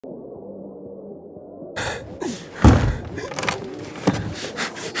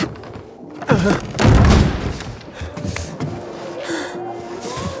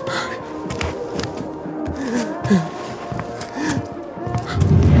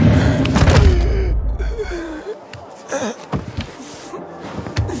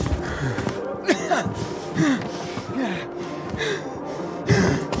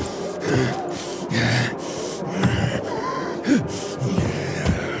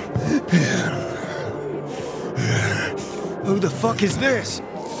Who the fuck is this?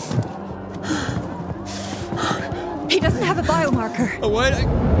 He doesn't have a biomarker. Oh, what?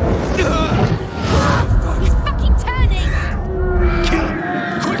 He's fucking turning! Kill him!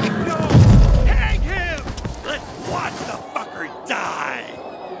 Quick! No! Hang him! Let's watch the fucker die!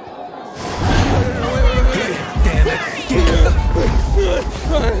 Damn it!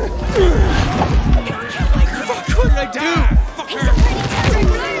 Fuck, what did I do? Fucker!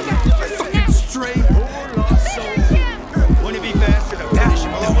 Fucking stray poor lost soul. Wouldn't it be faster to bash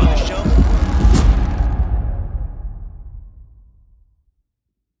him over the show?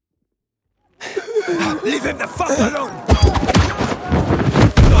 Leave him the fuck alone!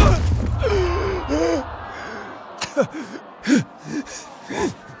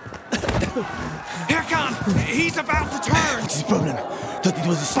 Here comes! He's about to turn! What's his problem? Thought it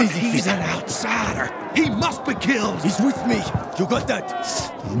was a sleazy He's an outsider! He must be killed! He's with me! You got that?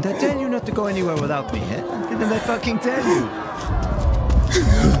 Didn't I tell you not to go anywhere without me, eh? Didn't I fucking tell you?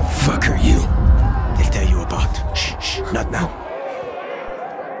 Fuck are you? They'll tell you about. Shh, shh, not now.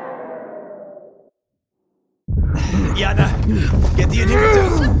 Yana, get the inhibitor.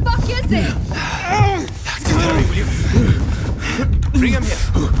 What the fuck is it? Dr. Terry, will you? Bring him here.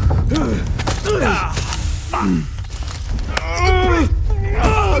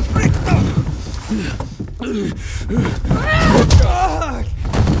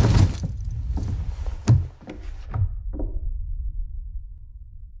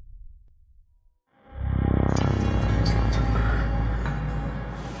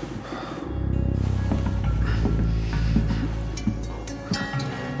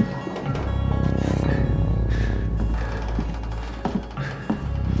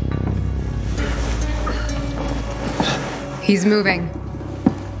 He's moving.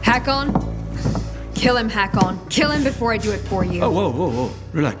 Hack on. Kill him, hack on. Kill him before I do it for you. Oh, whoa, whoa, whoa.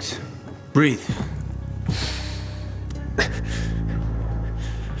 Relax. Breathe.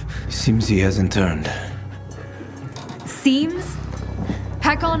 Seems he hasn't turned. Seems?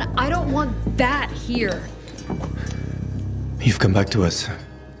 Hack on, I don't want that here. You've come back to us.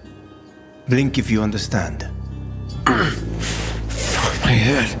 Blink if you understand. My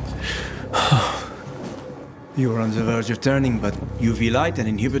head. You were on the verge of turning, but UV light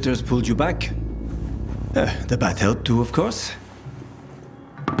and inhibitors pulled you back. The bat helped too, of course.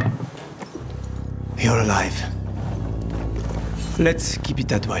 You're alive. Let's keep it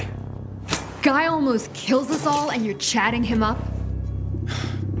that way. Guy almost kills us all and you're chatting him up?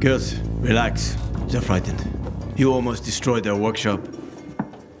 Girls, relax. They're frightened. You almost destroyed their workshop.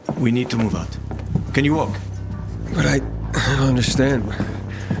 We need to move out. Can you walk? But I don't understand.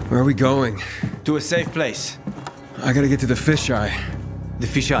 Where are we going? To a safe place. I gotta get to the fisheye. The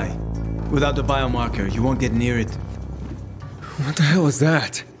fisheye. Without the biomarker, you won't get near it. What the hell is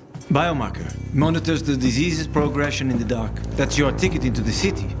that? Biomarker monitors the disease's progression in the dark. That's your ticket into the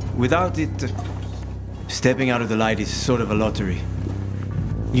city. Without it, stepping out of the light is sort of a lottery.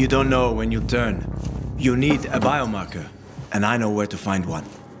 You don't know when you'll turn. You need a biomarker, and I know where to find one.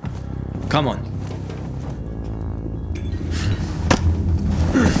 Come on.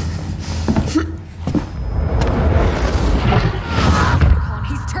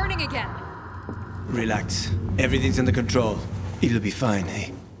 He's turning again. Relax. Everything's under control. It'll be fine,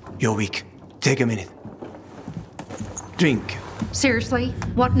 hey? You're weak. Take a minute. Drink. Seriously?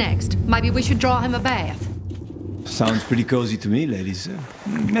 What next? Maybe we should draw him a bath. Sounds pretty cozy to me, ladies.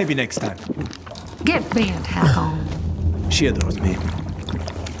 Maybe next time. Get bent, hack on. She adores me.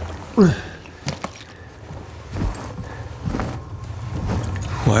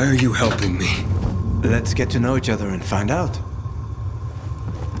 Why are you helping me? Let's get to know each other and find out.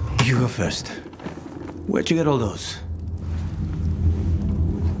 You go first. Where'd you get all those?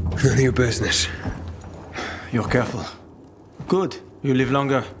 None of your business. You're careful. Good. You live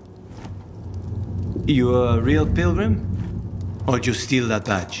longer. You a real pilgrim? Or did you steal that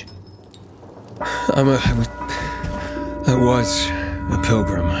badge? I was a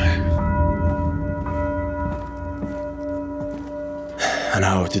pilgrim. An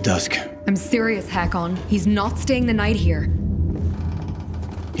hour to dusk. I'm serious, hack on. He's not staying the night here.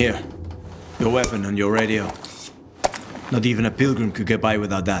 Here. Your weapon and your radio. Not even a pilgrim could get by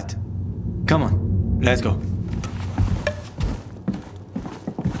without that. Come on. Let's go.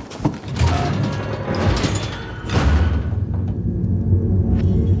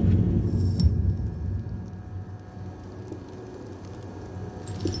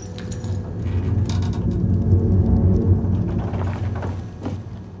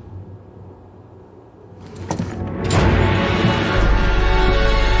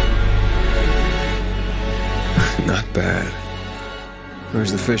 Not bad.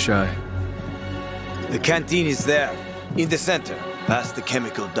 Where's the fisheye? The canteen is there, in the center, past the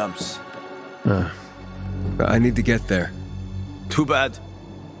chemical dumps. I need to get there. Too bad.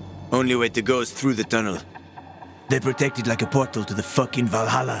 Only way to go is through the tunnel. They protect it like a portal to the fucking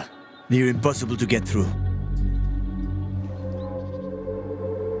Valhalla. Near impossible to get through.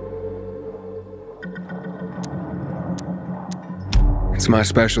 It's my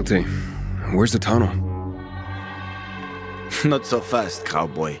specialty. Where's the tunnel? Not so fast,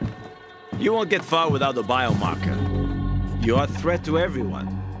 cowboy. You won't get far without a biomarker. You are a threat to everyone.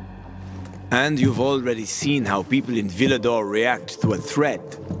 And you've already seen how people in Villador react to a threat.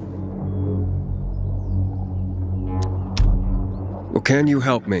 Well, can you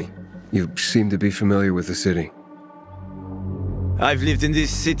help me? You seem to be familiar with the city. I've lived in this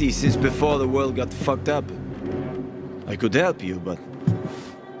city since before the world got fucked up. I could help you, but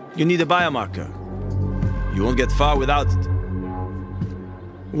you need a biomarker. You won't get far without it.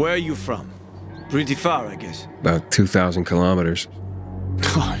 Where are you from? Pretty far, I guess. About 2,000 kilometers.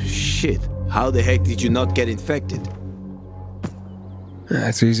 Oh, shit. How the heck did you not get infected?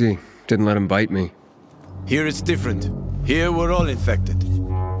 That's easy. Didn't let him bite me. Here it's different. Here we're all infected.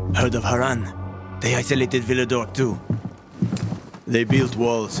 Heard of Haran? They isolated Villador too. They built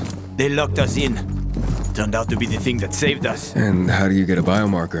walls. They locked us in. Turned out to be the thing that saved us. And how do you get a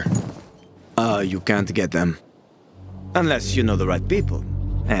biomarker? You can't get them. Unless you know the right people.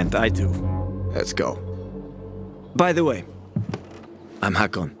 And I do. Let's go. By the way, I'm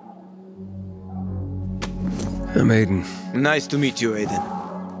Hakon. I'm Aiden. Nice to meet you, Aiden.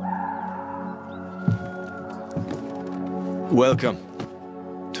 Welcome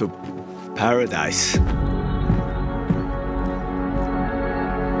to paradise.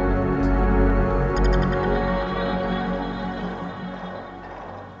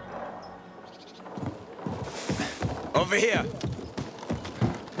 Over here.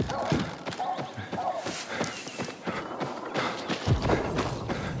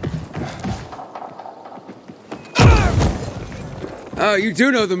 Oh, you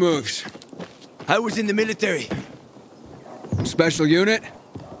do know the moves. I was in the military Special unit?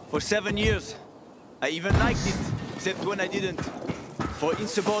 for 7 years. I even liked it, except when I didn't. For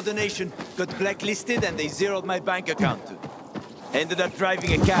insubordination, got blacklisted and they zeroed my bank account. Ended up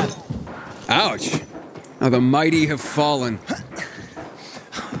driving a cab. Ouch. How the mighty have fallen.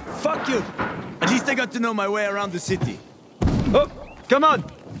 Fuck you! At least I got to know my way around the city. Oh, come on!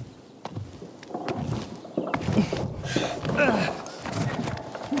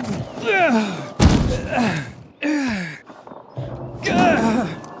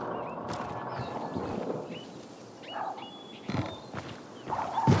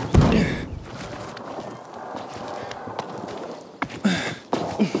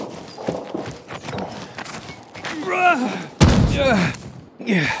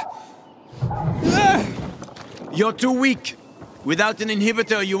 You're too weak. Without an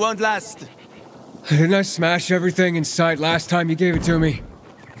inhibitor, you won't last. Didn't I smash everything in sight last time you gave it to me?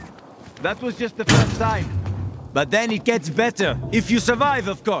 That was just the first time. But then it gets better, if you survive,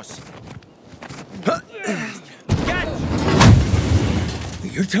 of course. Catch!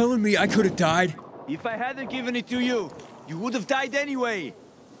 You're telling me I could have died? If I hadn't given it to you, you would have died anyway.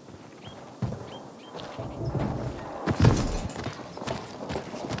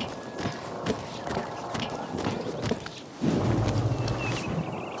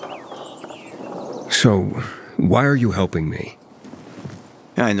 So, why are you helping me?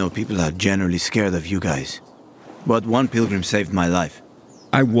 I know people are generally scared of you guys. But one pilgrim saved my life.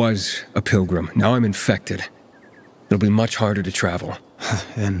 I was a pilgrim. Now I'm infected. It'll be much harder to travel.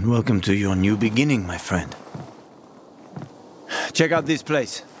 Then welcome to your new beginning, my friend. Check out this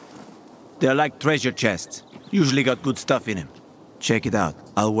place. They're like treasure chests. Usually got good stuff in them. Check it out.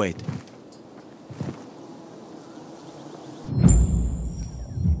 I'll wait.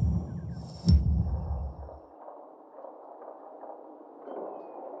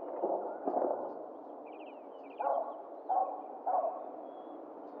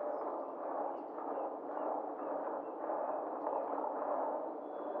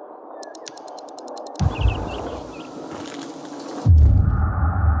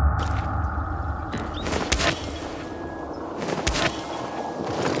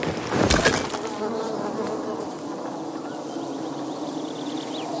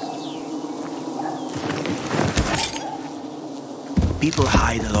 People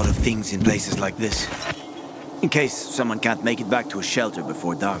hide a lot of things in places like this. In case someone can't make it back to a shelter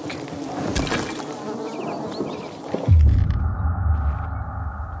before dark.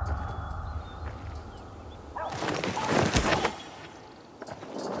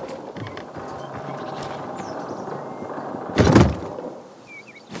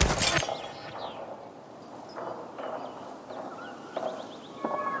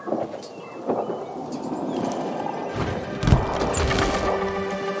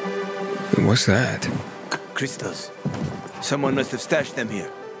 What's that? Crystals. Someone must have stashed them here.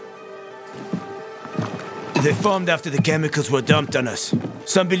 They formed after the chemicals were dumped on us.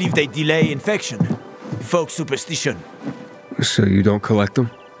 Some believe they delay infection. Folk superstition. So you don't collect them?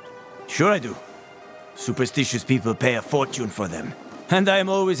 Sure I do. Superstitious people pay a fortune for them. And I am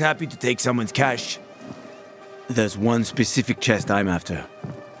always happy to take someone's cash. There's one specific chest I'm after.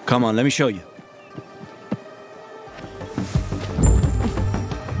 Come on, let me show you.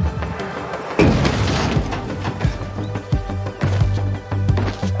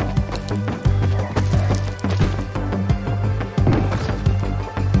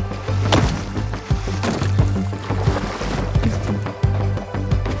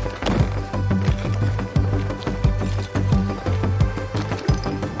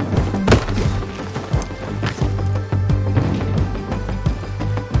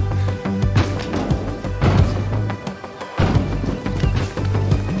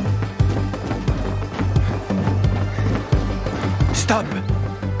 Stop!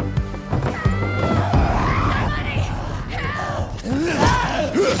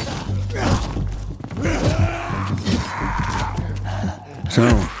 So,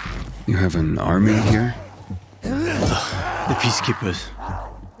 you have an army here? The peacekeepers.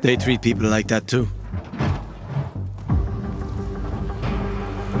 They treat people like that too.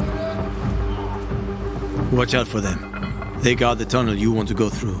 Watch out for them. They guard the tunnel you want to go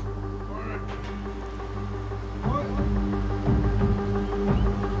through.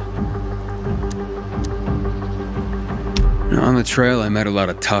 On the trail, I met a lot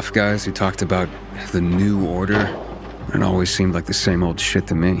of tough guys who talked about the new order. It always seemed like the same old shit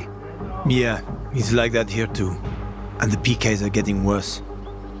to me. Yeah, it's like that here too. And the PKs are getting worse.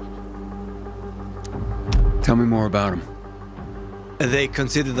 Tell me more about them. They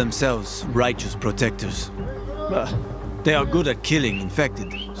consider themselves righteous protectors. They are good at killing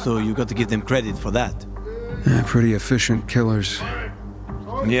infected, so you got to give them credit for that. Yeah, pretty efficient killers.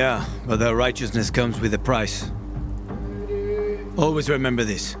 Yeah, but their righteousness comes with a price. Always remember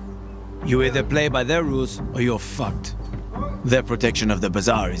this. You either play by their rules or you're fucked. Their protection of the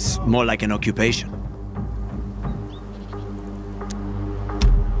bazaar is more like an occupation.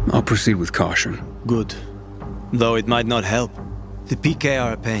 I'll proceed with caution. Good. Though it might not help. The PK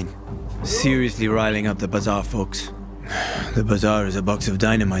are a pain. Seriously riling up the bazaar folks. The bazaar is a box of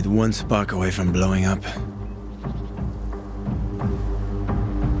dynamite one spark away from blowing up.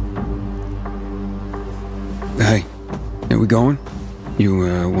 Hey, are we going? You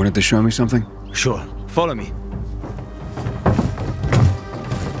wanted to show me something? Sure. Follow me.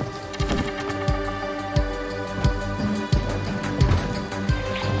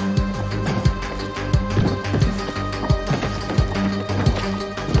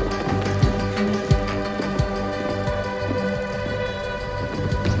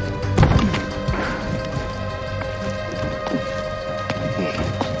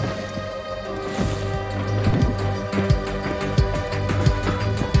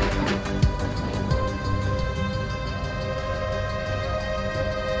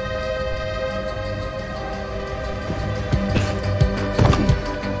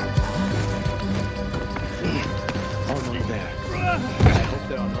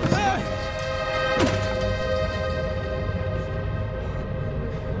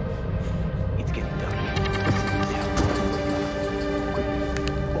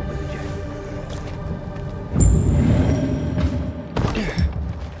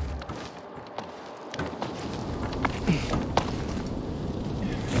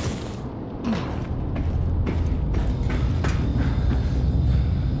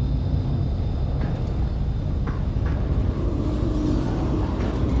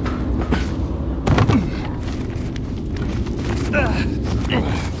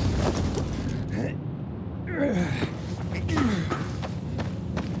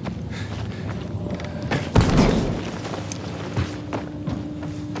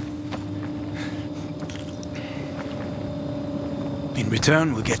 In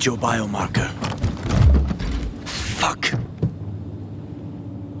return, we'll get your biomarker. Fuck.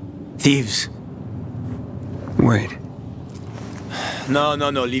 Thieves. Wait. No,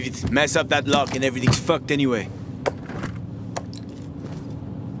 leave it. Mess up that lock and everything's fucked anyway.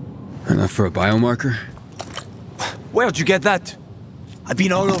 For a biomarker? Where'd you get that? I've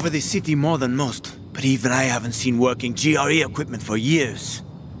been all over this city more than most, but even I haven't seen working GRE equipment for years.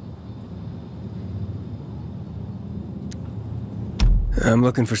 I'm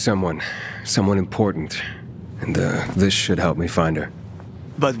looking for someone important. And this should help me find her.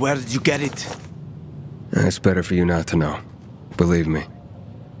 But where did you get it? It's better for you not to know. Believe me.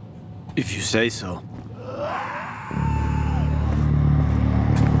 If you say so.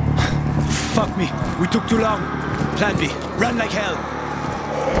 Fuck me, we took too long. Plan B, run like hell.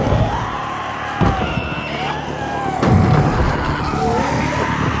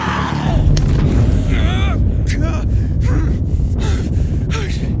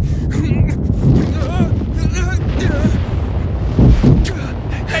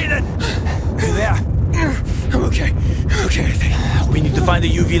 Aiden! You there? I'm okay. Okay, I think. We need to find the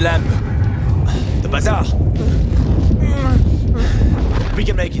UV lamp. The bazaar. We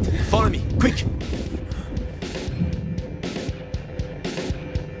can make it. Follow me, quick.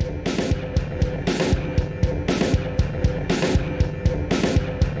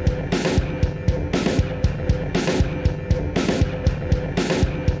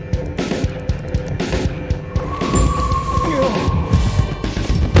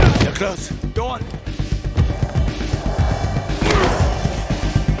 You're close. Go on.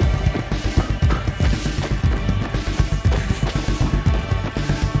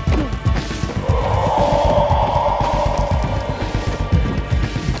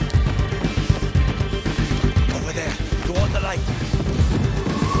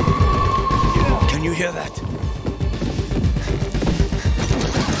 Can you hear that?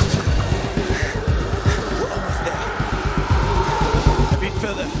 We're almost there. A bit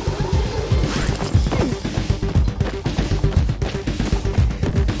further.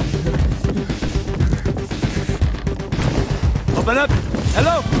 Open up!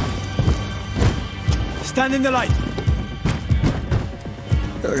 Hello! Stand in the light.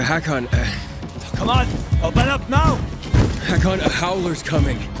 Hakon, Come on! Open up now! Hakon, a howler's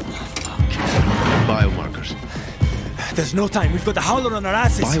coming. Biomarkers. There's no time. We've got the howler on our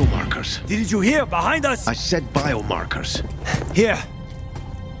asses. Biomarkers. Didn't you hear? Behind us! I said biomarkers. Here.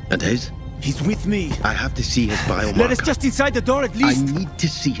 And his? He's with me. I have to see his biomarker. Let us just inside the door at I least. need to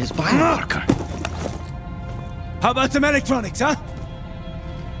see his biomarker. How about some electronics, huh?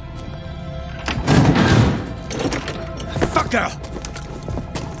 Fucker!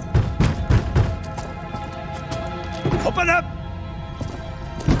 Open up!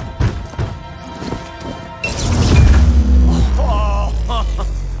 Oh.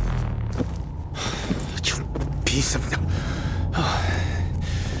 You piece of...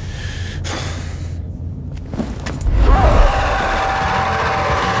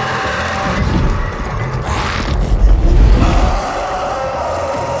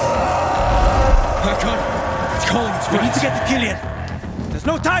 We need to get to Killian. There's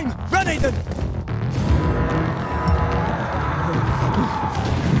no time. Run, Ethan.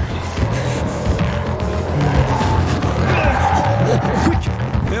 Quick!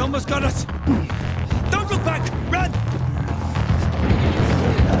 They almost got us. Don't look back. Run.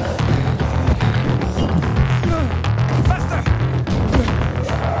 Faster.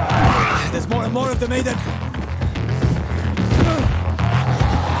 There's more and more of them, Aiden.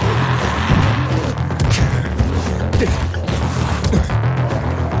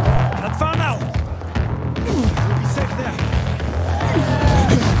 Not far now. We'll be safe there.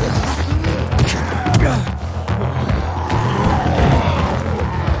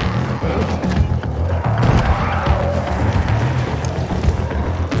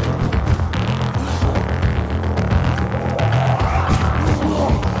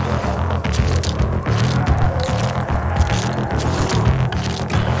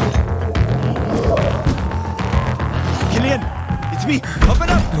 Killian, it's me. Open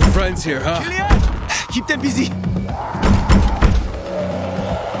up. No friends here, huh? Killian! Keep them busy.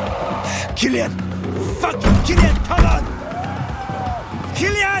 Killian! Fuck you, Killian! Come on!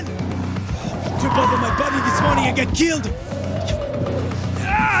 Killian! Trip over my body this morning and get killed!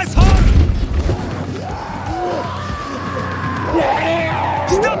 Asshole!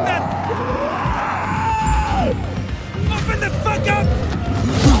 Stop that! Open the fuck up!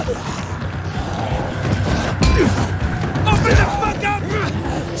 Open the fuck up!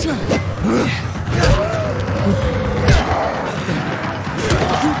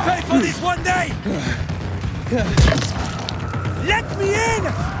 You pay for this one day! Let me in!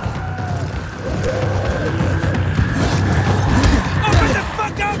 Open the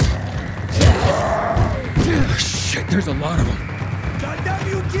fuck up! Shit, there's a lot of them. God damn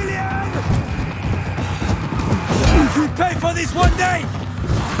you, Killian! You pay for this one day!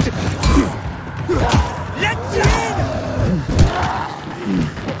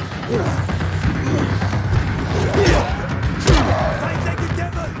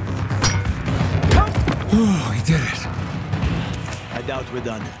 Oh, he did it. I doubt we're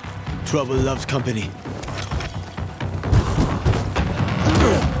done. Trouble loves company.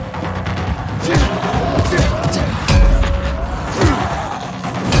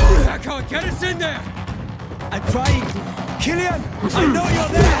 Echo, get us in there! I'm trying. Killian, I know you're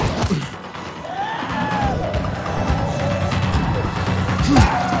there!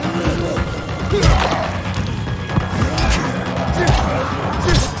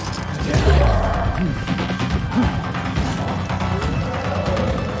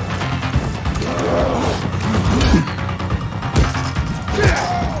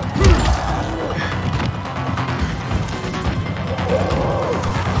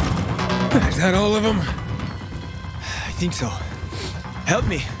 Is that all of them? I think so. Help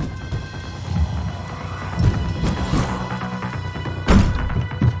me.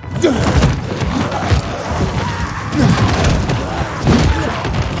 We're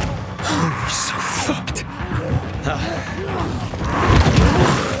so fucked.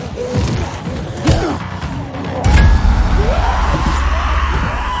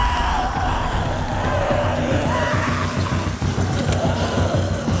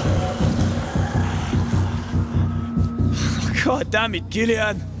 God damn it,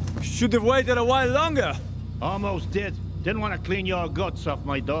 Killian. Should have waited a while longer. Almost did. Didn't want to clean your guts off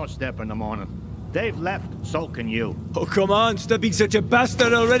my doorstep in the morning. They've left, so can you. Oh, come on, stop being such a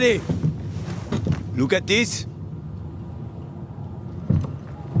bastard already. Look at this.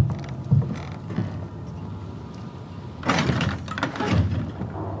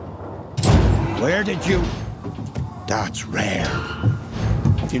 Where did you... That's rare.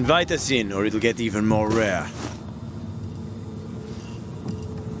 Invite us in, or it'll get even more rare.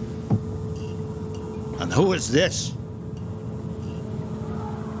 And who is this?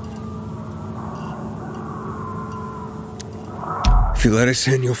 If you let us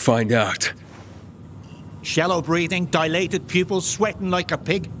in, you'll find out. Shallow breathing, dilated pupils, sweating like a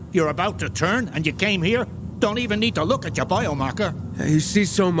pig. You're about to turn, and you came here? Don't even need to look at your biomarker. Yeah, you see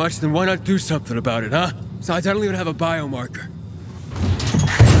so much, then why not do something about it, huh? Besides, I don't even have a biomarker.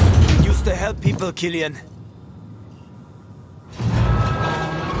 It used to help people, Killian.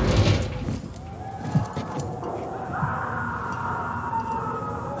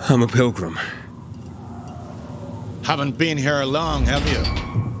 I'm a pilgrim. Haven't been here long, have you?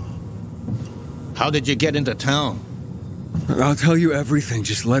 How did you get into town? I'll tell you everything,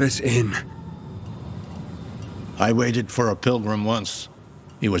 just let us in. I waited for a pilgrim once.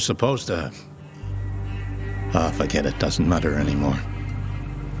 He was supposed to... Ah, forget it, doesn't matter anymore.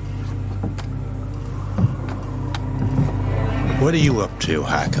 What are you up to,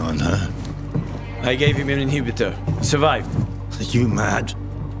 Hakon, huh? I gave him an inhibitor. He survived. Are you mad?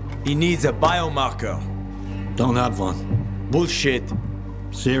 He needs a biomarker. Don't have one. Bullshit.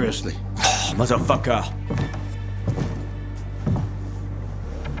 Seriously. Motherfucker.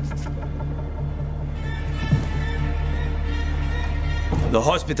 The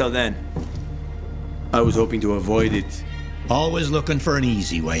hospital, then. I was hoping to avoid it. Always looking for an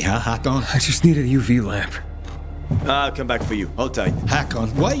easy way, huh, Hakon? I just need a UV lamp. I'll come back for you. Hold tight. Hakon,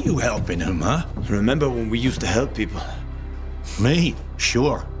 why are you helping him, huh? Remember when we used to help people? Me?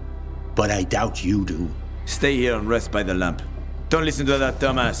 Sure. But I doubt you do. Stay here and rest by the lamp. Don't listen to that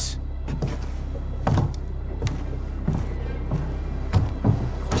dumbass.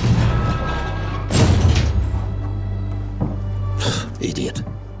 Idiot.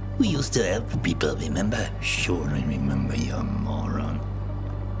 We used to help people, remember? Sure, I remember, you moron.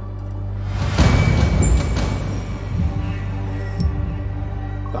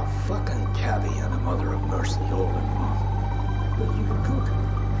 A fucking cabbie and a mother of mercy all in one. But you can cook.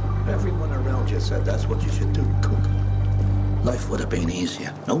 Everyone around you said that's what you should do, cook. Life would have been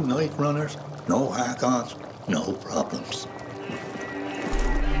easier. No night runners, no hack-ons, no problems.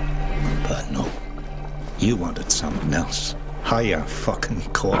 But no. You wanted something else. Higher fucking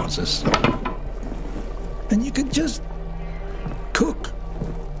causes. And you could just cook.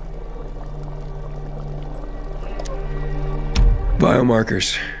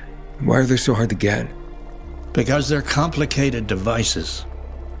 Biomarkers. Why are they so hard to get? Because they're complicated devices.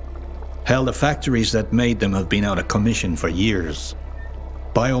 Hell, the factories that made them have been out of commission for years.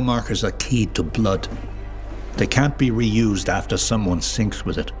 Biomarkers are keyed to blood. They can't be reused after someone sinks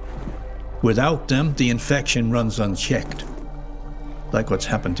with it. Without them, the infection runs unchecked. Like what's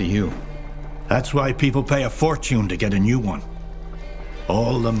happened to you. That's why people pay a fortune to get a new one.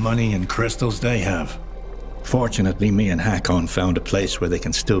 All the money and crystals they have. Fortunately, me and Hakon found a place where they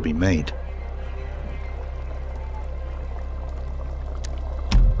can still be made.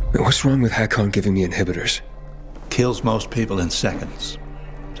 What's wrong with Hakon giving me inhibitors? Kills most people in seconds.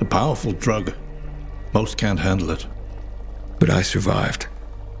 It's a powerful drug. Most can't handle it. But I survived.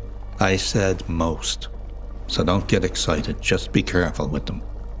 I said most. So don't get excited. Just be careful with them.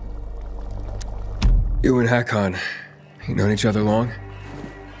 You and Hakon, you known each other long?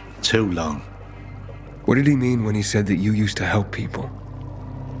 Too long. What did he mean when he said that you used to help people?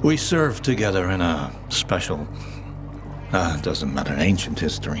 We served together in a special... doesn't matter, ancient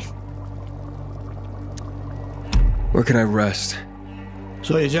history. Where can I rest?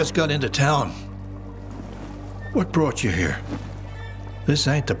 So you just got into town. What brought you here? This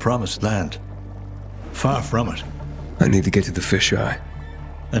ain't the promised land. Far from it. I need to get to the fisheye.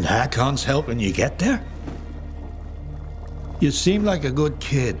 And Hakon's helping you get there? You seem like a good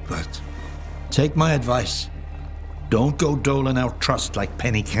kid, but take my advice. Don't go doling out trust like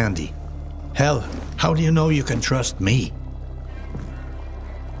penny candy. Hell, how do you know you can trust me?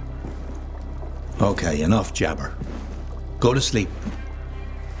 Okay, enough jabber. Go to sleep.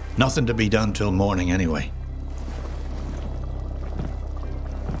 Nothing to be done till morning anyway.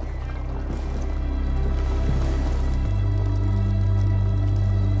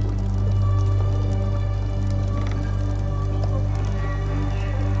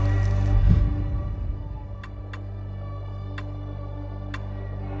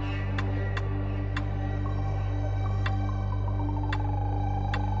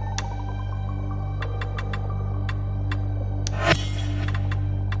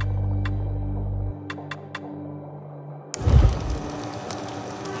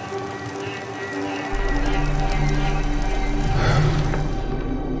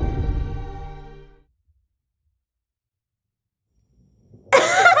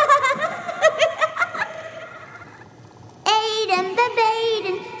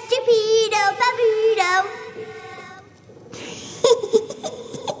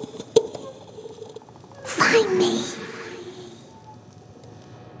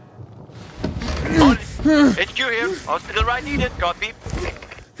 HQ here. Hospital ride needed. Copy.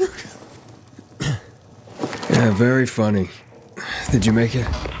 Yeah, very funny. Did you make it?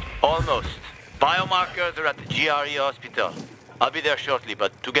 Almost. Biomarkers are at the GRE hospital. I'll be there shortly,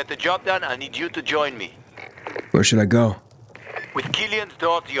 but to get the job done, I need you to join me. Where should I go? With Killian's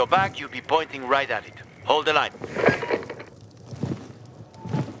door to your back, you'll be pointing right at it. Hold the line.